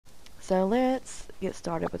So let's get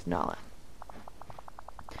started with Nala.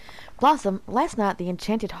 Blossom, last night the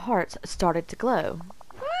enchanted hearts started to glow.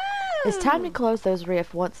 It's time to close those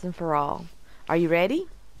rifts once and for all. Are you ready?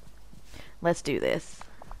 Let's do this.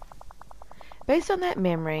 Based on that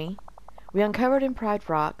memory we uncovered in Pride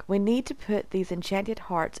Rock, we need to put these enchanted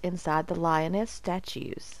hearts inside the lioness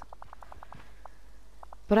statues.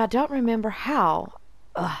 But I don't remember how.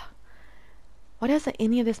 Ugh. Why doesn't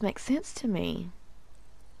any of this make sense to me?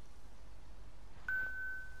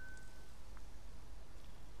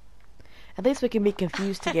 At least we can be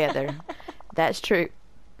confused together. That's true.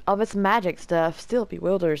 All this magic stuff still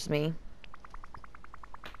bewilders me.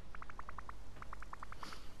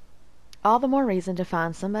 All the more reason to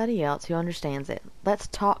find somebody else who understands it. Let's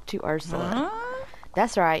talk to Ursula. Huh?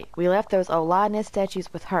 That's right. We left those old lioness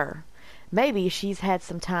statues with her. Maybe she's had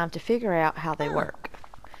some time to figure out how they work.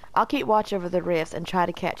 I'll keep watch over the rifts and try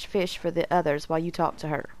to catch fish for the others while you talk to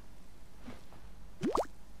her.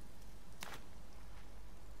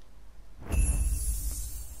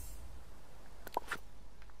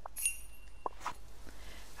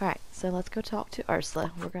 Alright, so let's go talk to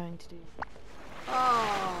Ursula. We're going to do...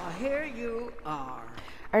 Oh, here you are.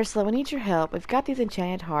 Ursula, we need your help. We've got these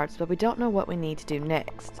enchanted hearts, but we don't know what we need to do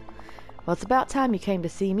next. Well, it's about time you came to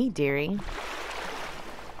see me, dearie.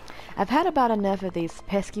 I've had about enough of these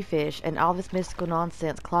pesky fish and all this mystical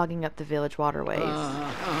nonsense clogging up the village waterways.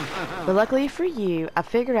 But luckily for you, I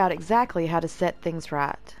figured out exactly how to set things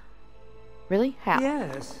right. Really? How?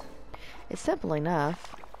 Yes. It's simple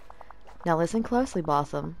enough. Now listen closely,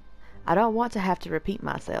 Blossom. I don't want to have to repeat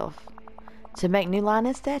myself. To make new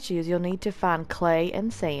lioness statues, you'll need to find clay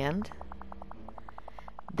and sand.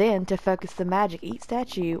 Then, to focus the magic, each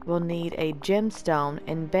statue will need a gemstone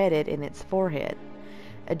embedded in its forehead.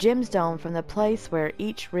 A gemstone from the place where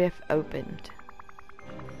each rift opened.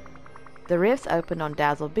 The rifts opened on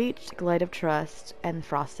Dazzle Beach, Glade of Trust, and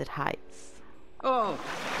Frosted Heights. Oh.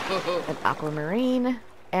 An aquamarine,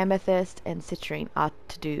 amethyst, and citrine ought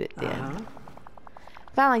to do it then.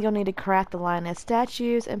 Finally, you'll need to craft the lioness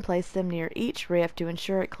statues and place them near each rift to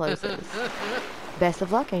ensure it closes. Best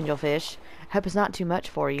of luck, Angelfish. Hope it's not too much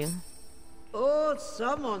for you. Oh,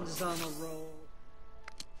 someone's on a roll.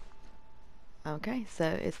 Okay, so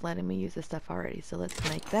it's letting me use this stuff already. So let's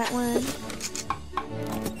make that one.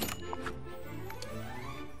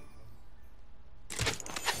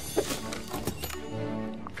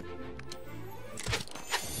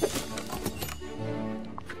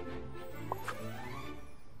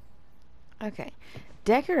 Okay.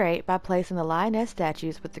 Decorate by placing the lioness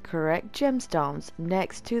statues with the correct gemstones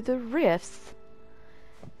next to the rifts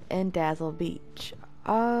in Dazzle Beach.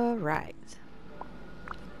 Alright.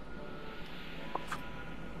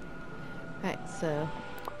 Alright, so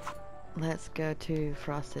let's go to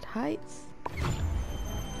Frosted Heights.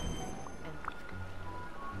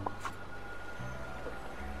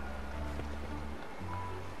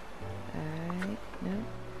 Alright, no.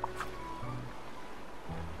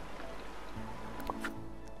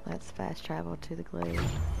 Let's fast travel to the glade.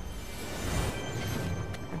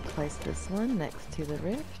 And place this one next to the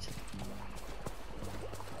rift.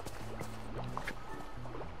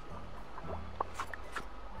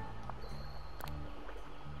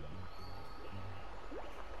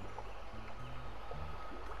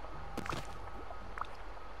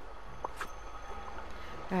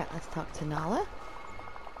 Alright, let's talk to Nala.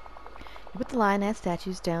 You put the lioness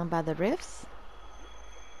statues down by the rifts.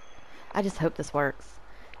 I just hope this works.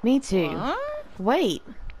 Me too. Huh? Wait.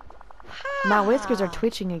 My whiskers are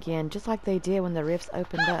twitching again, just like they did when the rifts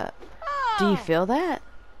opened up. Do you feel that?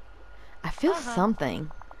 I feel something.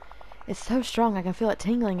 It's so strong I can feel it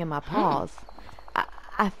tingling in my paws.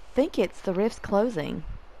 I think it's the rifts closing.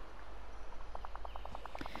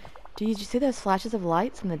 Did you see those flashes of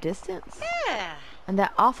lights in the distance? Yeah. And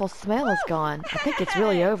that awful smell is gone. I think it's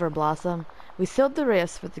really over, Blossom. We sealed the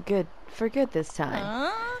rifts for good this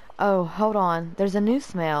time. Oh, hold on. There's a new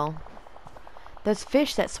smell. Those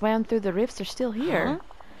fish that swam through the rifts are still here.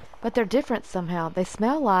 But they're different somehow. They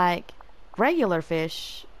smell like regular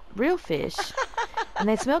fish. Real fish. And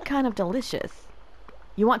they smell kind of delicious.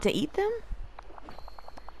 You want to eat them?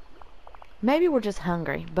 Maybe we're just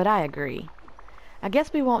hungry, but I agree. I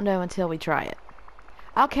guess we won't know until we try it.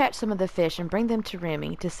 I'll catch some of the fish and bring them to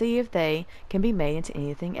Remy to see if they can be made into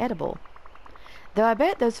anything edible. Though I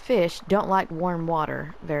bet those fish don't like warm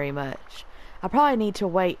water very much. I probably need to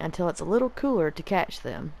wait until it's a little cooler to catch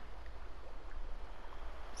them.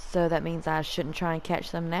 So that means I shouldn't try and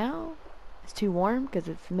catch them now? It's too warm because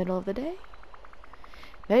it's the middle of the day?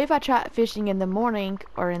 Maybe if I try fishing in the morning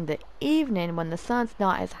or in the evening when the sun's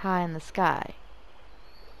not as high in the sky.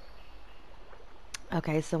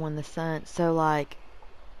 Okay, so when the sun, so like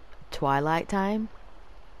twilight time.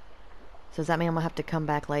 So does that mean I'm gonna have to come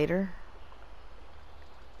back later?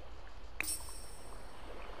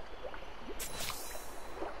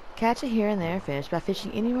 Catch a here and there fish by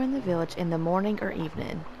fishing anywhere in the village in the morning or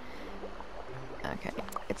evening. Okay,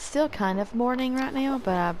 it's still kind of morning right now,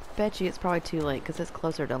 but I bet you it's probably too late because it's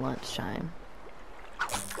closer to lunchtime.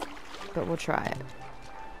 But we'll try it.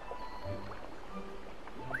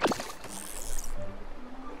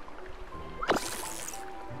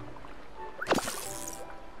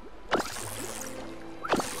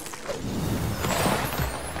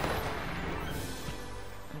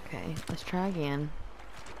 Okay, let's try again.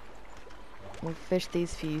 We'll fish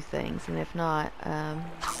these few things, and if not,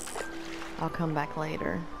 I'll come back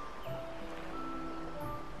later.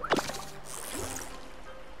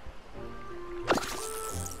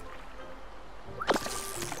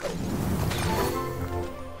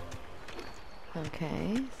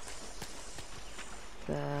 Okay,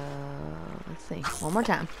 so let's see, one more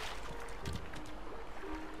time.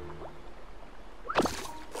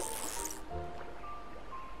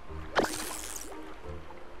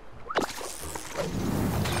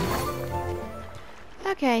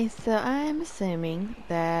 Okay, so I'm assuming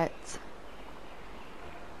that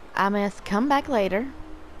I must come back later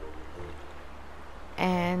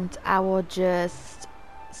and I will just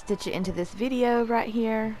stitch it into this video right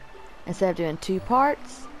here instead of doing 2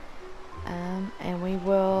 parts, and we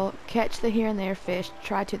will catch the here and there fish,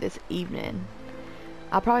 try to this evening.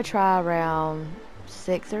 I'll probably try around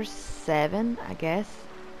 6 or 7, I guess,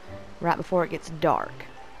 right before it gets dark.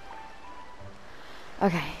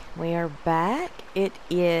 Okay, we are back. It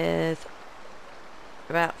is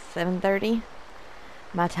about 7:30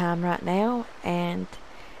 my time right now, and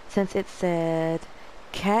since it said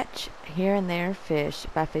catch here and there fish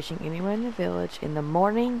by fishing anywhere in the village in the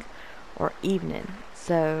morning or evening,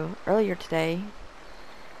 so earlier today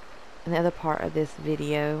in the other part of this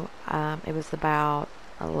video, it was about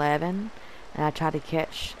 11 and I tried to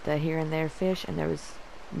catch the here and there fish and there was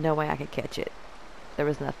no way I could catch it. There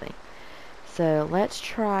was nothing. So let's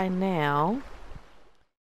try now.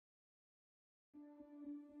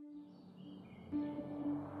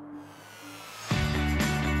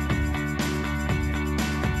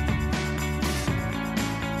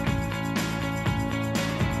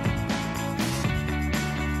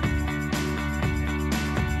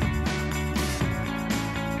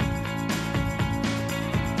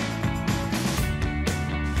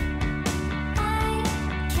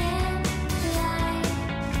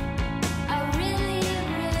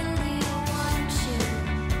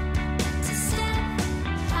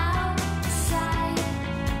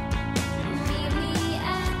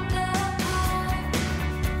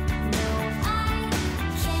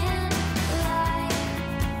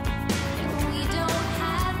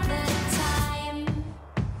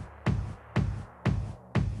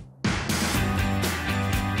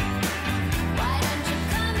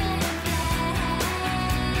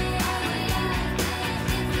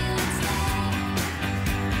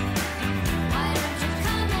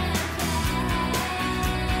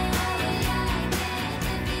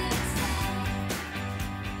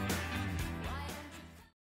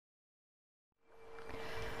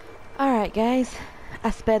 Alright guys, I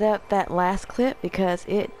sped up that last clip because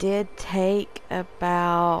it did take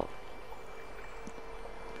about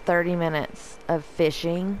 30 minutes of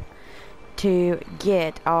fishing to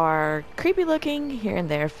get our creepy looking here and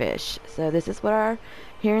there fish. So this is what our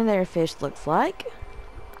here and there fish looks like.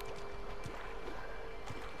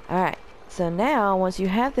 Alright, so now once you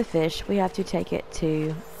have the fish, we have to take it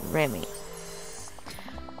to Remy.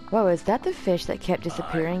 Whoa, is that the fish that kept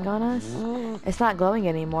disappearing on us? It's not glowing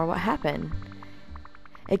anymore. What happened?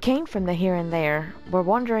 It came from the here and there. We're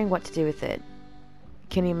wondering what to do with it.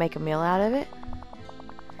 Can you make a meal out of it?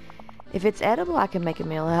 If it's edible, I can make a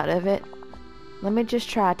meal out of it. Let me just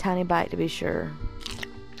try a tiny bite to be sure.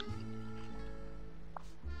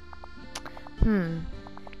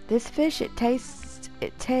 This fish, it tastes...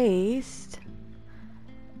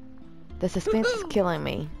 The suspense is killing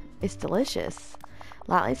me. It's delicious.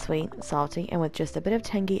 Lightly sweet, salty, and with just a bit of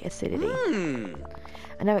tangy acidity.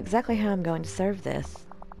 I know exactly how I'm going to serve this.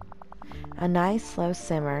 A nice slow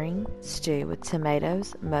simmering stew with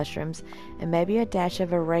tomatoes, mushrooms, and maybe a dash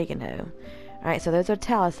of oregano. Alright, so those are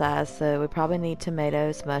italicized, so we probably need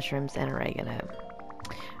tomatoes, mushrooms, and oregano.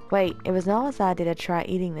 Wait, it was Nala's idea to try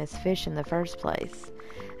eating this fish in the first place.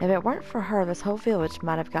 If it weren't for her, this whole village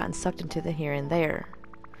might have gotten sucked into the here and there.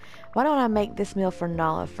 Why don't I make this meal for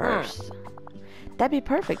Nala first? That'd be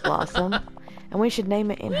perfect, Blossom. And we should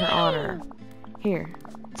name it in her honor. Here,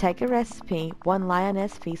 take a recipe, one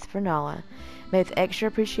lioness feast for Nala, made with extra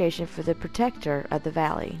appreciation for the protector of the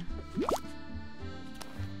valley.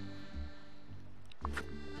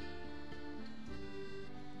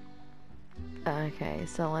 Okay,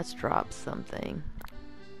 so let's drop something.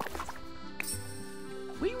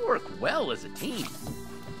 We work well as a team.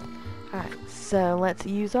 Alright, so let's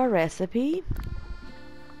use our recipe.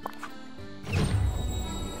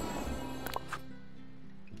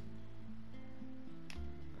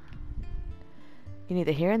 You need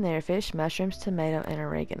the here and there fish, mushrooms, tomato, and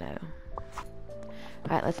oregano.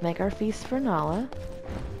 Alright, let's make our feast for Nala.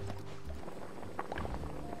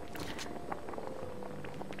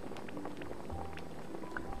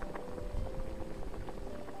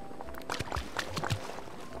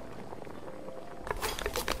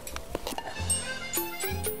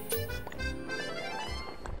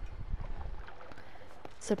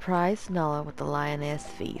 Surprise Nala with the lioness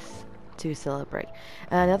feast to celebrate.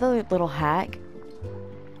 Another little hack: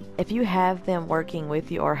 if you have them working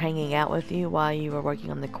with you or hanging out with you while you are working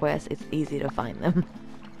on the quest, it's easy to find them.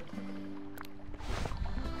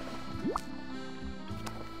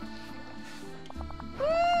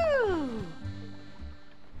 Woo!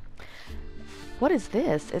 What is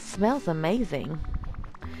this? It smells amazing.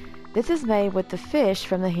 This is made with the fish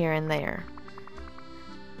from the here and there.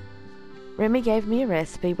 Remy gave me a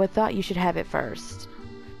recipe, but thought you should have it first.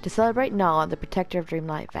 To celebrate Nala, the protector of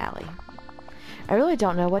Dreamlight Valley. I really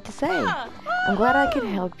don't know what to say. I'm glad I could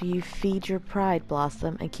help you feed your pride,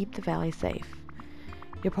 Blossom, and keep the valley safe.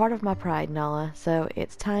 You're part of my pride, Nala, so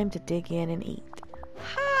it's time to dig in and eat.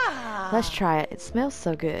 Let's try it. It smells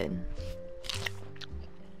so good.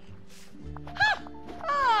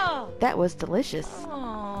 That was delicious.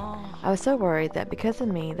 I was so worried that because of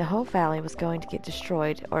me, the whole valley was going to get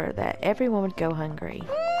destroyed or that everyone would go hungry.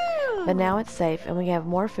 But now it's safe and we have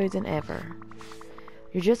more food than ever.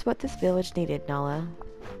 You're just what this village needed, Nala.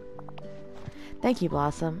 Thank you,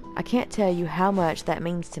 Blossom. I can't tell you how much that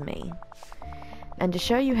means to me. And to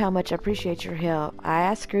show you how much I appreciate your help, I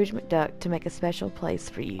asked Scrooge McDuck to make a special place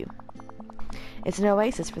for you. It's an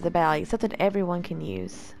oasis for the valley, something everyone can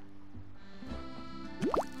use.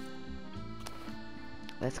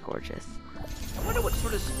 That's gorgeous. I wonder what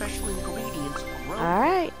sort of special ingredients grow.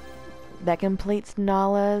 Alright. That completes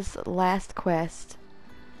Nala's last quest.